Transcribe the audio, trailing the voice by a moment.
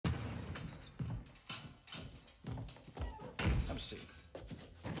Diplomacy.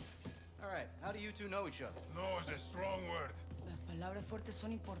 All right, how do you two know each other? No is a strong word. Las palabras fuertes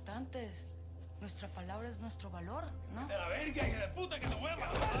son importantes. Nuestra palabra es nuestro valor, ¿no? ¡De la verga, hija de puta, que te voy a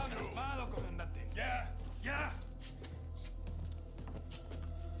matar! Calmado, comandante. ¡Ya! ¡Ya!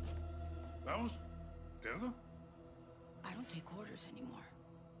 ¿Vamos? ¿Cerdo? I don't take orders anymore.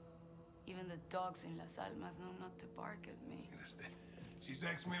 Even the dogs in Las Almas know not to bark at me. She's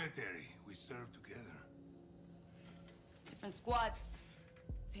ex-military. We served together. Different squads,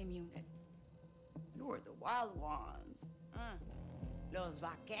 same unit. You were the wild ones. Los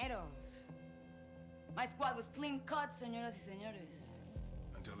vaqueros. My squad was clean cut, señoras y señores.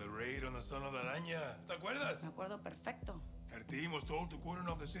 Until the raid on the Son of la Araña. ¿Te acuerdas? Me acuerdo perfecto. Her team was told to cordon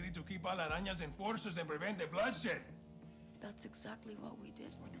off the city to keep all Araña's enforcers and prevent the bloodshed. That's exactly what we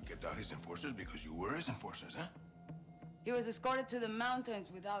did. Well, you kept out his enforcers because you were his enforcers, huh? He was escorted to the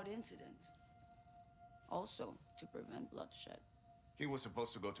mountains without incident. Also, to prevent bloodshed. He was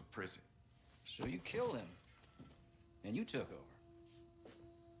supposed to go to prison. So you killed him, and you took over.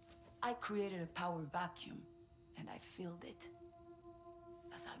 I created a power vacuum, and I filled it.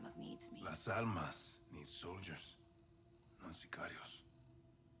 Las Almas needs me. Las Almas needs soldiers, not sicarios.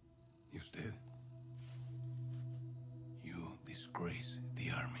 Y usted? You disgrace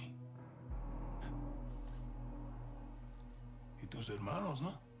the army. Y tus hermanos,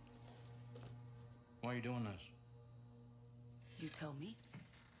 no? Why are you doing this? You tell me.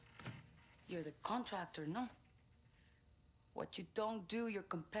 You're the contractor, no? What you don't do, your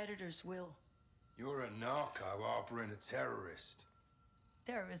competitors will. You're a narco harboring a terrorist.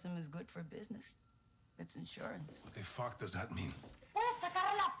 Terrorism is good for business. It's insurance. What the fuck does that mean? ¡Puedes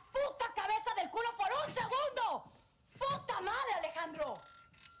sacar la puta cabeza del culo por un segundo! ¡Puta madre, Alejandro!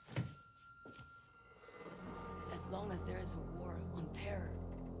 As long as there is a war on terror,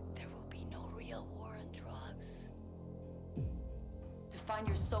 there will be no real war on drugs. To find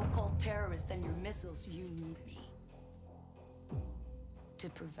your so-called terrorists and your missiles, you need me. To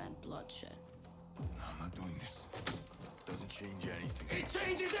prevent bloodshed. No, I'm not doing this. Doesn't change anything. It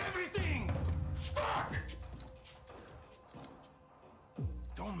changes everything! Fuck!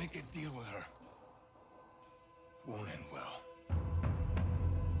 Don't make a deal with her. Won't end well.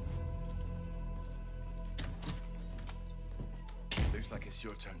 Looks like it's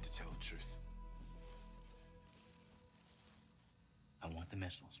your turn to tell the truth. I want the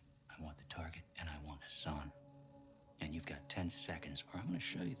missiles, I want the target, and I want Hassan. And you've got 10 seconds, or I'm gonna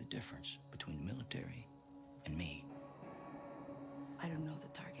show you the difference between the military and me. I don't know the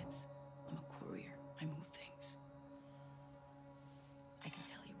targets. I'm a courier. I move things. I can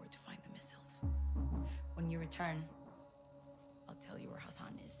tell you where to find the missiles. When you return, I'll tell you where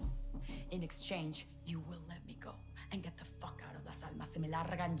Hassan is. In exchange, you will let me go and get the fuck out of Las Almas. Se me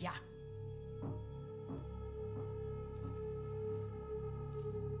largan ya.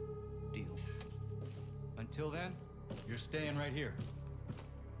 Deal. Until then, you're staying right here.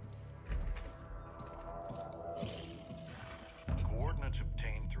 Coordinates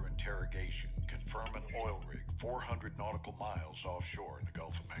obtained through interrogation confirm an oil rig 400 nautical miles offshore in the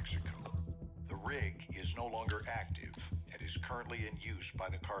Gulf of Mexico. The rig is no longer active and is currently in use by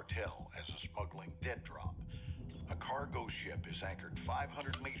the cartel as a smuggling dead drop. A cargo ship is anchored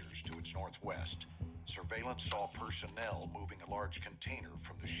 500 meters to its northwest. Surveillance saw personnel moving a large container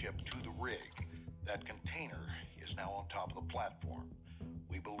from the ship to the rig. That container is now on top of the platform.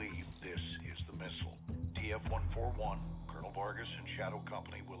 We believe this is the missile. TF-141, Colonel Vargas and Shadow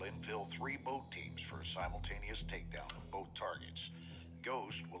Company will infill 3 boat teams for a simultaneous takedown of both targets.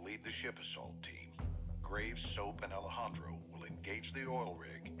 Ghost will lead the ship assault team. Graves, Soap, and Alejandro will engage the oil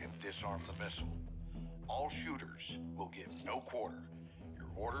rig and disarm the missile. All shooters will give no quarter. Your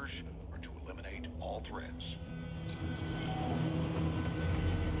orders are to eliminate all threats.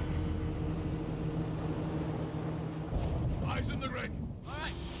 Eyes on the rig! All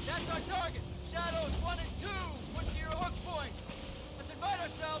right, that's our target. Shadows 1 and 2. Push to your hook points. Let's invite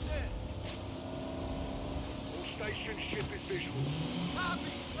ourselves in. All station ship is visual.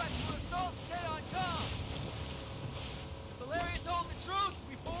 Copy. Threat to assault. Stay on comm. If Valeria told the truth,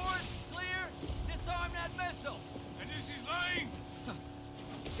 we board, clear, disarm that missile. And this is lying?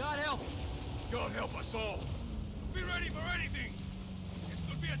 God help. God help us all. Be ready for anything. This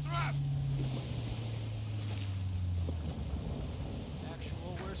could be a trap.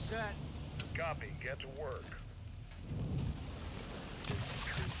 Actual, we're set. Copy. Get to work.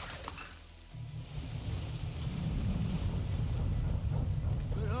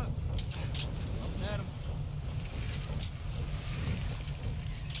 Good hook. Up at him.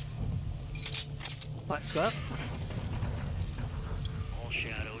 Let's go. All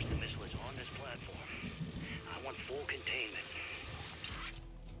Shadows, the missile is on this platform. I want full containment.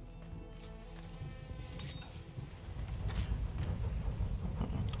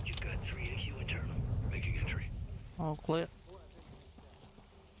 All clear.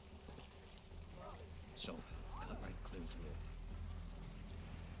 So, cut right clear through it.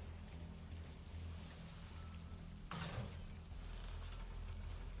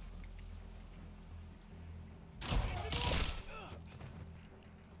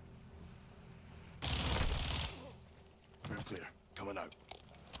 We're clear. Coming out.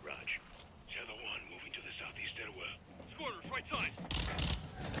 Raj. Shadow 1 moving to the southeast stairwell. Squatters, right side.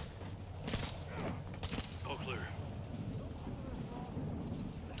 All clear.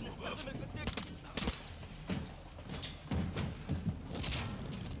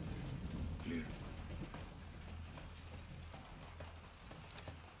 Clear.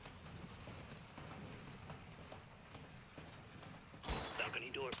 Balcony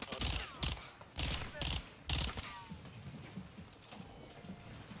door up.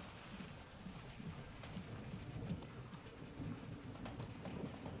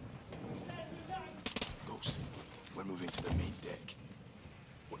 Ghost, we're moving to the main deck.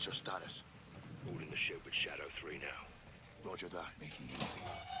 What's your status? Holding the ship with Shadow 3 now. Roger that. Making it easy.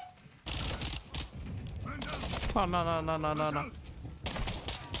 Oh, no.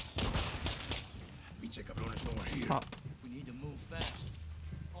 Pinche cabrones no more here. Oh. We need to move fast.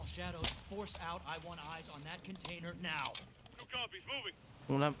 All shadows, force out. I want eyes on that container now. No copies,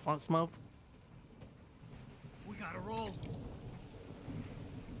 moving. Let's move. We gotta roll.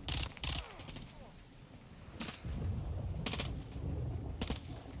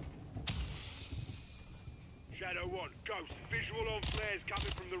 Shadow 1, Ghost. Visual on flares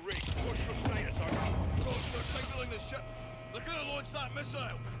coming from the rig. What's your status, over? Ghost, they're signaling the ship. They're gonna launch that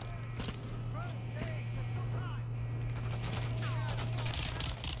missile.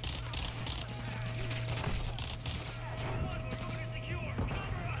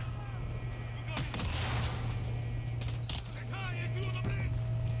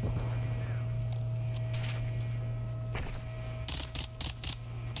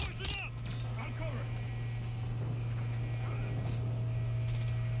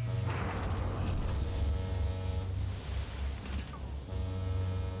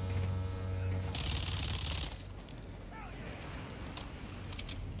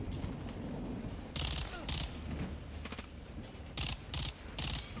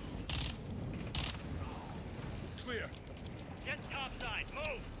 Clear. Get topside,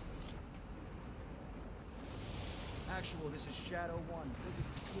 move! Actual, this is Shadow 1. Pretty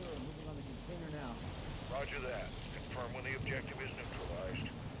secure. Moving on the container now. Roger that. Confirm when the objective is neutralized.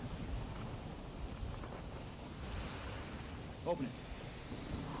 Open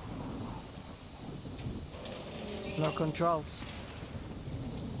it. No controls.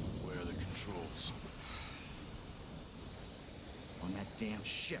 Where are the controls? On that damn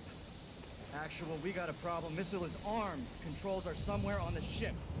ship. Actual, we got a problem. Missile is armed. Controls are somewhere on the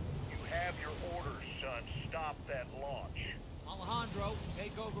ship. You have your orders, son. Stop that launch. Alejandro,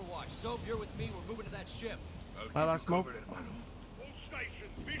 take Overwatch. Soap, you're with me. We're moving to that ship. Well, let's move. All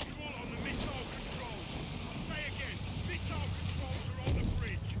stations, visual on the missile controls. Say again, missile controls are on the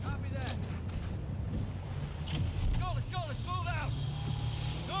bridge. Copy that. Let's move out.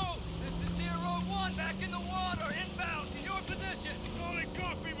 Ghost, this is Zero 1, back in the water, inbound to your position. Solid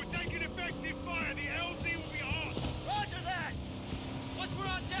copy, we're taking effective fire. The LZ will be on. Roger that. Once we're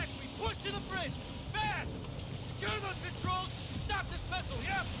on deck, we push to the bridge. Fast. Secure those controls. Stop this vessel,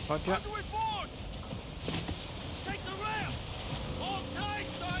 yeah? Roger. Under we board. Take the ramp. Hold tight,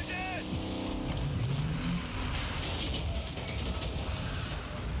 Sergeant.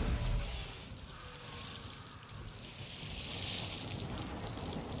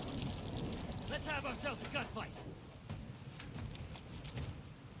 Let's have ourselves a gunfight.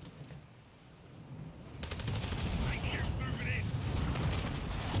 Right here, moving in.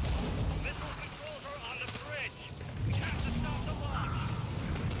 Missile controls are on the bridge. We have to stop the launch.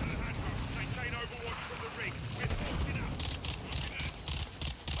 Alejandro, maintain overwatch from the rig. We're forcing up.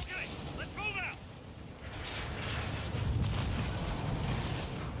 Okay, let's move out.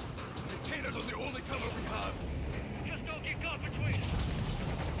 Containers are the only cover we have. Just don't get caught between us.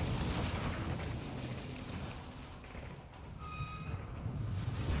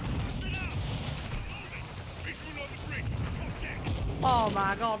 Listen up. Moving. Visual on the bridge. Contact. Oh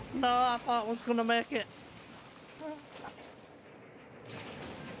my god, no, I thought I was gonna make it.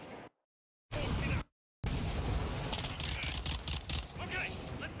 Okay,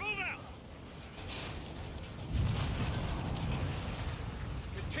 let's move out.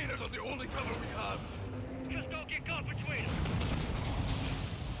 Containers are the only cover we have. Just don't get caught between us.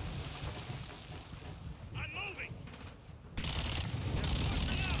 I'm moving.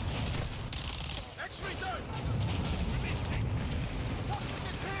 Listen up. X-ray down. Releasing. Watch the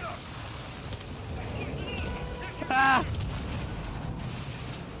containers.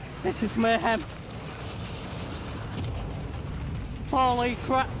 This is mayhem. Holy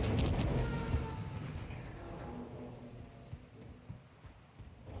crap.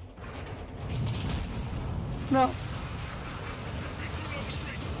 No.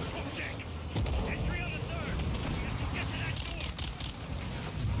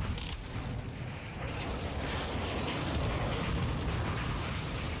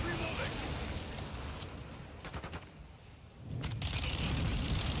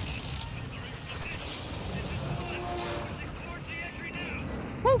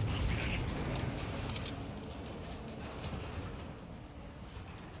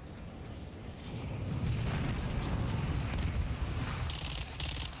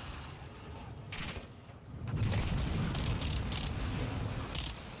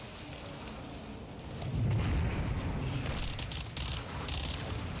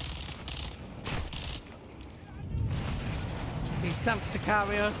 These stamps to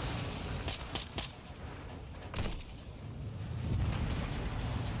carry us.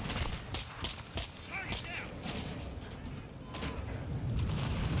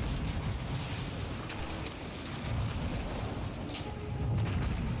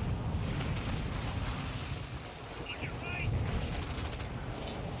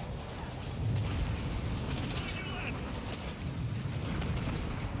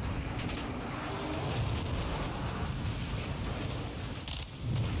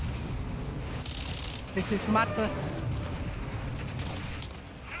 This is madness.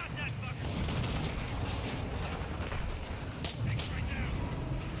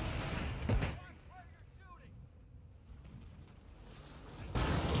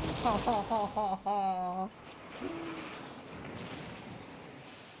 Ho ho ho ho ho.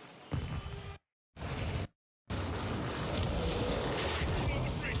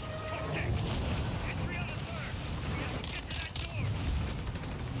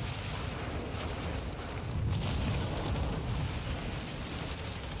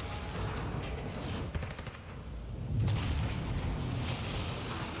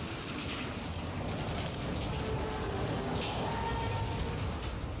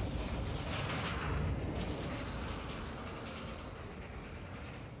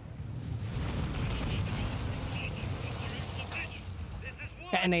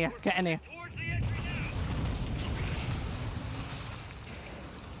 Get in here, get in here.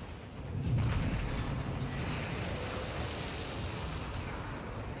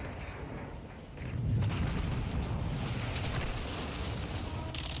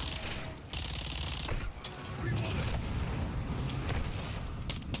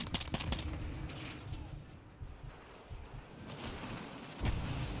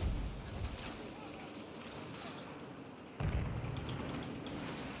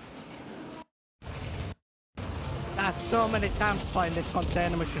 I had so many times playing this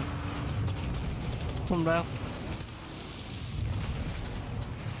container mission. It's unreal.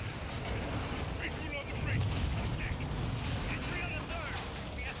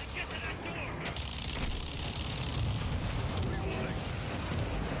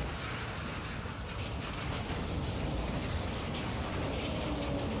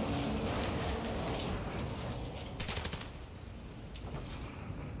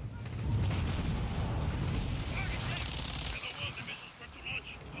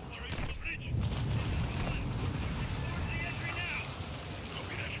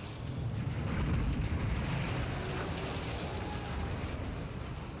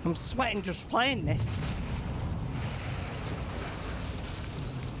 I'm sweating just playing this.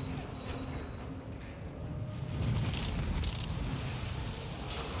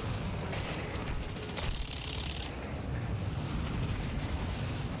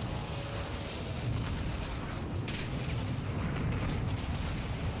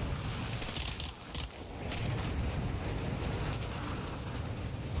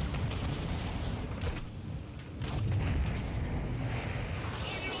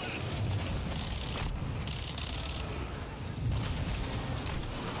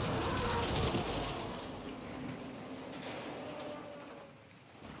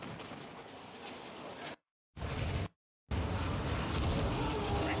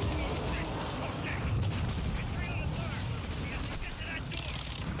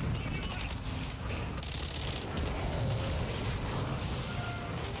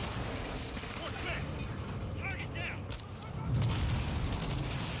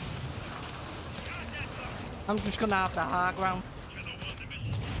 I'm just gonna have the high ground.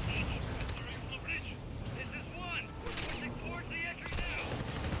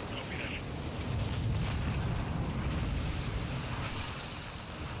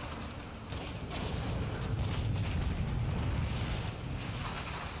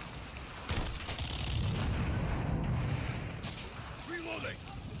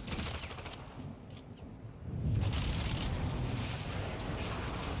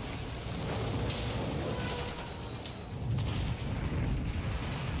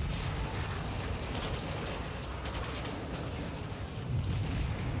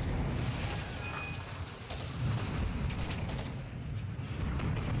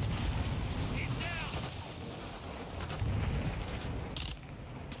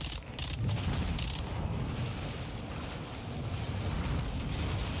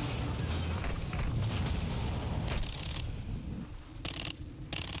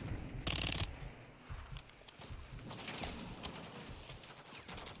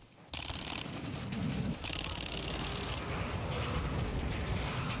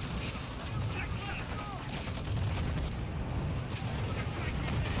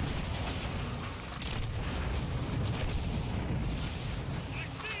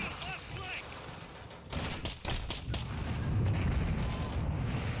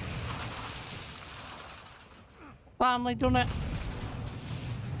 Finally done it.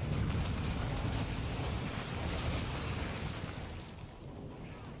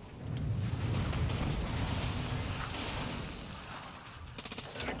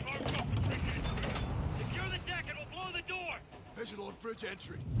 Secure the deck and we'll blow the door! Visual on bridge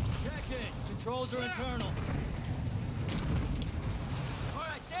entry. Check in. Controls are internal. All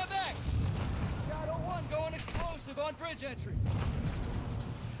right, stand back. Shadow 1 going explosive on bridge entry.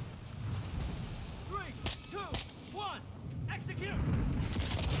 3, 2, 1, execute!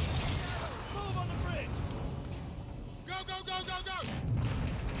 Move on the bridge! Go, go, go, go, go!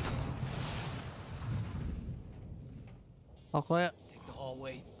 I'll clear. Take the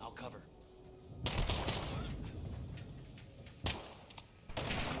hallway, I'll cover. Move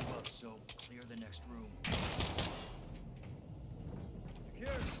up, so clear the next room.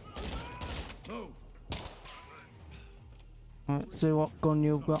 Secure. Move. Let's see what gun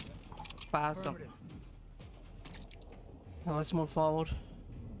you've got. Fast up. Now let's move forward.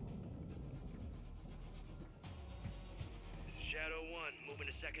 Shadow 1, moving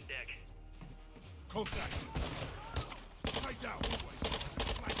to second deck. Contact. Take down, always.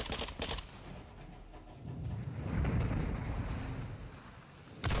 Flank.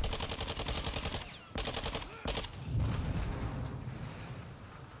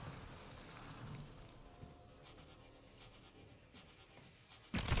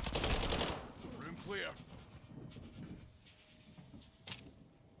 Room clear.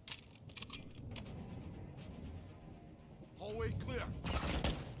 Hallway clear.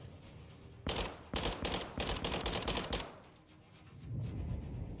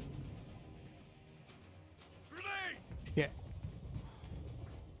 Grenade! Yeah.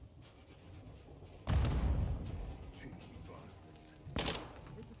 Cheeky bastards.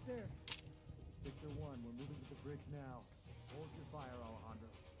 Hit the stairs. Victor 1, we're moving to the bridge now. Hold your fire, Alejandro.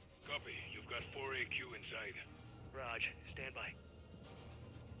 Copy. You've got 4 AQ inside. Raj, stand by.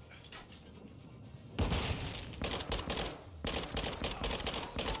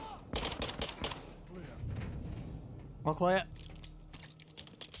 Clear. I'll clear.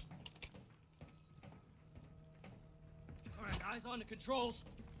 All right, eyes on the controls.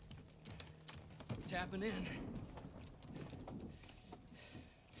 Tapping in.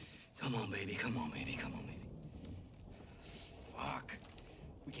 Come on, baby. Come on, baby. Come on, baby. Fuck.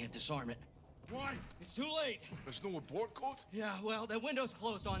 We can't disarm it. Why? It's too late. There's no abort code? Yeah, well, the window's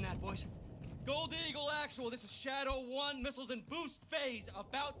closed on that, boys. Gold Eagle Actual, this is Shadow 1, missiles in boost phase,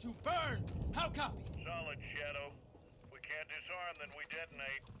 about to burn. How copy? Solid, Shadow. If we can't disarm, then we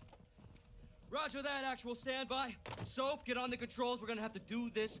detonate. Roger that, Actual, standby. Soap, get on the controls. We're gonna have to do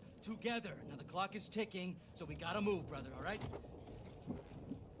this together. Now, the clock is ticking, so we gotta move, brother, all right?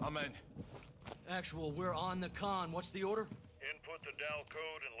 I'm in. Actual, we're on the con. What's the order? Input the DAL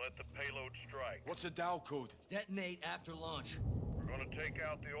code and let the payload strike. What's a DAL code? Detonate after launch. We're gonna take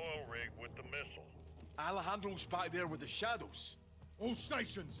out the oil rig with the missile. Alejandro's back there with the shadows. All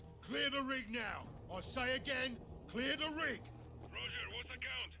stations, clear the rig now. I say again, clear the rig. Roger, what's the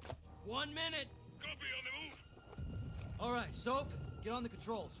count? 1 minute. Copy, on the move. All right, Soap, get on the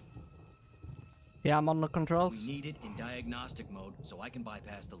controls. Yeah, I'm on the controls. We need it in diagnostic mode so I can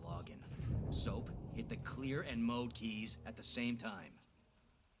bypass the login. Soap, hit the clear and mode keys at the same time.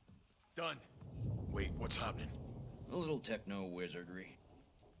 Done. Wait, what's happening? A little techno wizardry.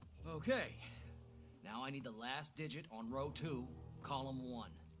 Okay. Now I need the last digit on row 2, column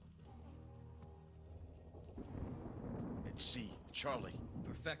 1. It's C, Charlie.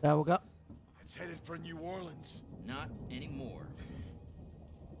 Perfect. There we go. It's headed for New Orleans. Not anymore.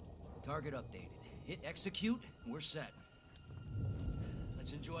 Target updated. Hit execute, and we're set.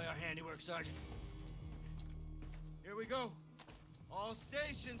 Let's enjoy our handiwork, Sergeant. Here we go. All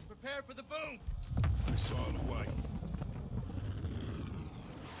stations, prepare for the boom. Missile away.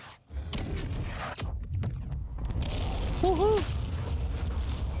 Woohoo!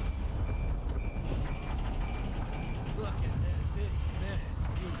 Look at that big man.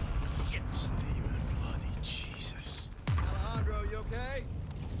 Shit. Steven, bloody Jesus. Alejandro, you okay?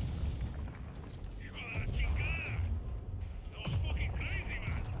 Hijo de la chingada! That was fucking crazy,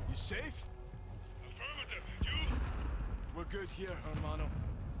 man! You safe? Affirmative. You? We're good here, hermano.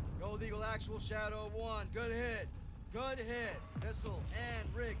 Gold Eagle Actual Shadow 1. Good hit. Good hit. Missile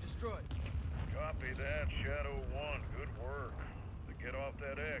and rig destroyed. Copy that, Shadow 1. Good work. To get off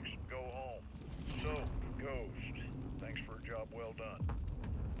that X and go home. So, Ghost. Thanks for a job well done.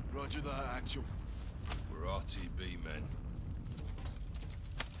 Roger that, Actual. We're RTB men.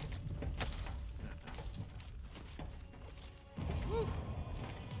 Woo.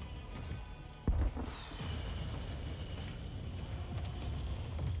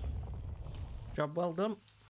 Job well done.